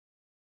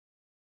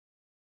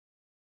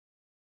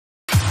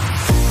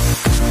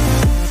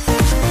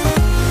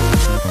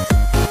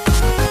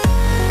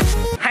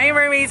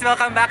guys!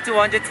 Welcome back to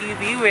Wondra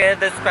TV with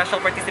the special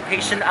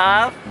participation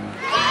of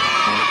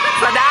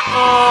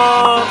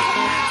Sadako!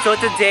 So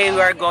today we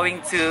are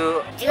going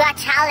to do a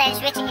challenge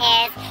which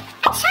is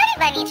Chubby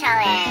Bunny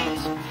Challenge.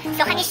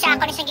 So kanisya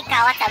ako na siyang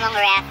gikawat sa among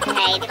ref.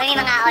 Okay, di ko may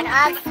mga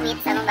on-off sweet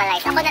sa among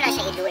balay. So ako na lang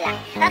siya idula.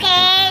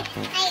 Okay?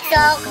 So,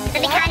 the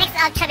mechanics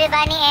of Chubby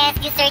Bunny is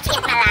you search it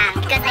na lang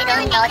because I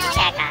don't know to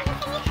check.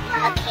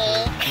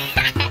 Okay?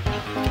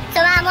 So,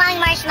 mga mo ang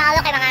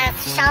marshmallow kay mga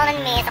social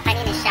and me. So,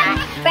 kanina siya.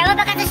 Pero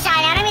baka to siya,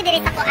 narami diri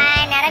sa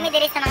kuan, narami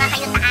diri sa mga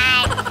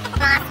kayutaan.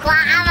 Mga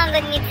squaa, mga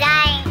good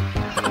midday.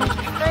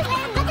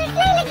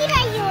 Butterfly lagi na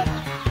yun.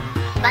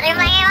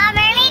 Butterfly, mga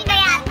mermaid ba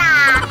yata?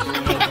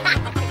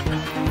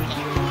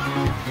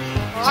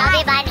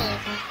 Chubby Bunny.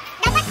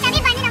 Dapat Chubby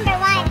Bunny number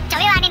 1.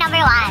 Chubby Bunny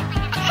number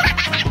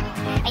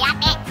 1.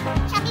 Ayate.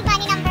 Chubby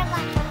Bunny number 1.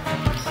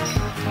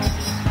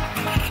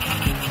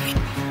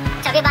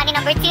 Chubby Bunny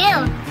number 2.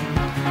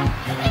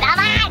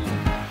 Laban!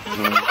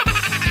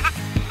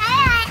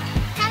 Ayun!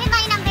 Chubby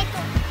Bunny number 2.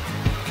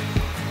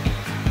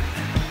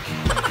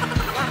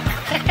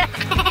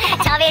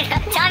 Chubby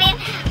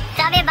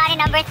Bunny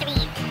number 3.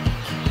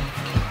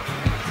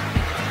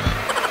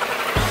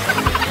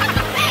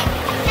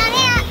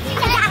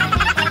 Chubby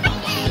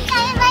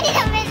Bunny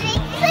number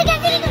 3. Uy,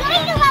 kasi rin ko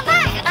gawin yung baba!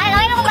 Ay,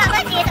 gawin mo kung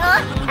baba dito?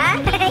 Ha?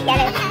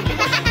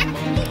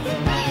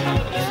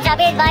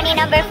 Chubby Bunny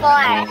number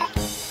 4.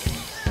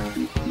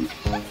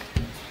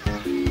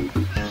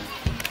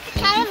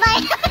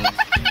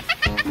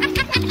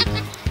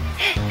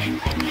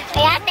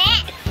 Ayate!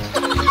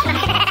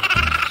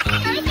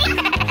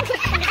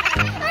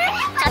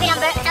 Chubby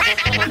number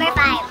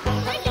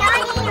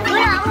 5.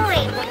 Wala,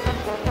 uy!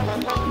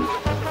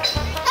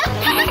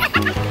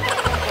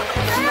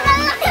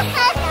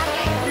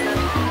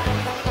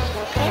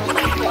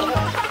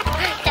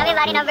 Chubby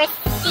Bunny number 6.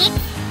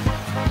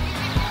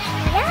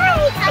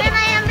 Yay! Chubby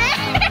Bunny number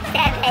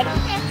 7.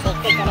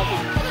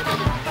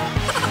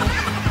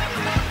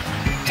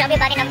 Chubby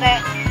Bunny number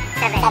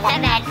 7.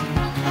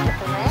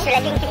 Sila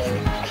din.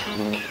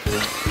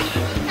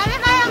 Chubby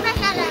Bunny number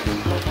 7.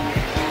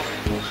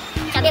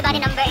 Chubby Bunny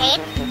number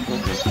 8.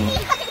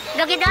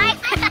 Doggy Dark.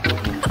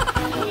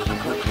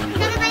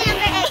 Chubby Bunny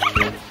number 8.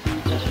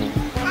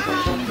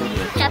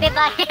 Chubby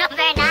Bunny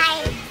number 9.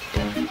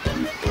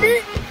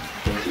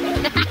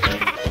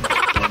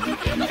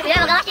 Bila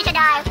magawas siya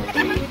dahil.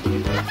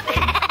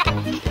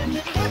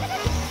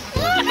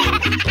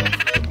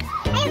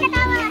 Ayun,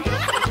 natawa.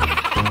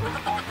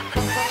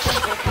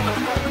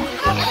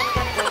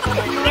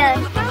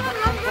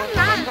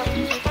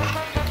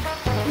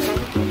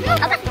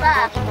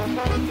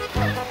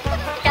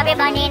 Chubby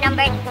Bunny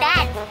number 10.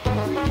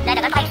 Dahil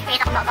naman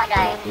pa-experience ako ba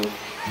dahil.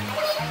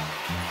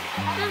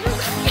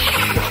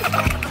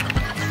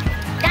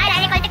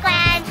 Dahil yung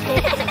consequence.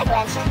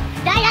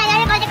 Dahil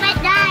yung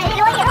consequence dahil.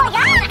 Hero,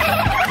 yan!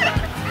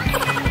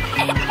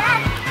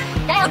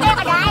 Dahil okay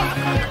ka dahil.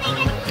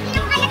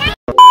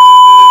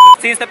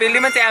 Since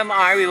napili man si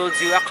MR, we will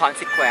do a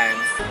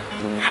consequence.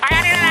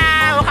 Ayan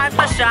na!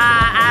 Ukanta siya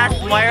as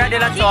Moira de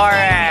la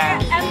Torre.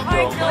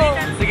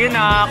 Sige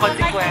na,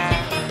 consequence.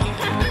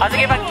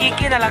 Sige,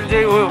 pag-kiki na lang,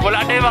 Jay.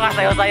 Wala na yung mga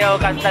sayo-sayo.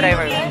 Kanta na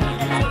yung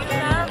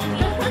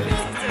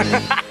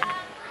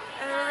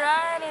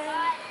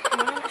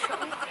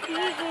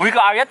Uy,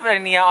 ka-aryat pa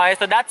rin niya.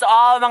 So, that's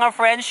all mga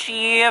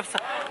friendships.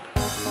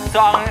 So,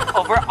 ang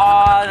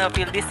overall,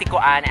 napil this si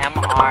Kuan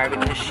MR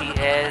because she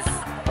is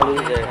a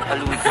loser.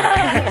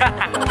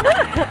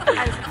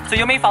 So,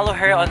 you may follow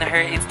her on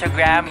her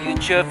Instagram,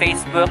 YouTube,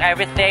 Facebook,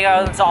 everything.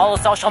 So, all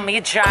social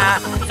media.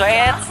 So,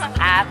 it's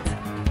at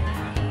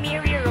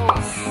Miri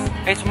Rose.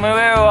 It's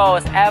Miri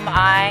Rose,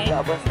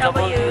 MIRWOWS.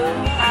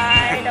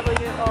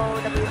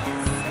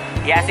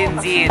 Yes,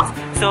 indeed.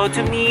 So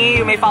to me,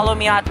 you may follow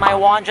me at my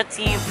Wondra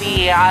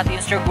TV at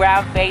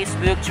Instagram,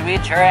 Facebook,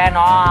 Twitter, and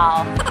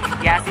all.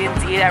 Yes,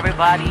 indeed,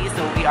 everybody.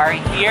 So we are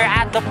here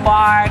at the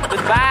park.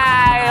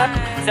 Goodbye.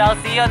 So I'll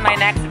see you on my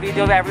next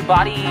video,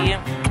 everybody.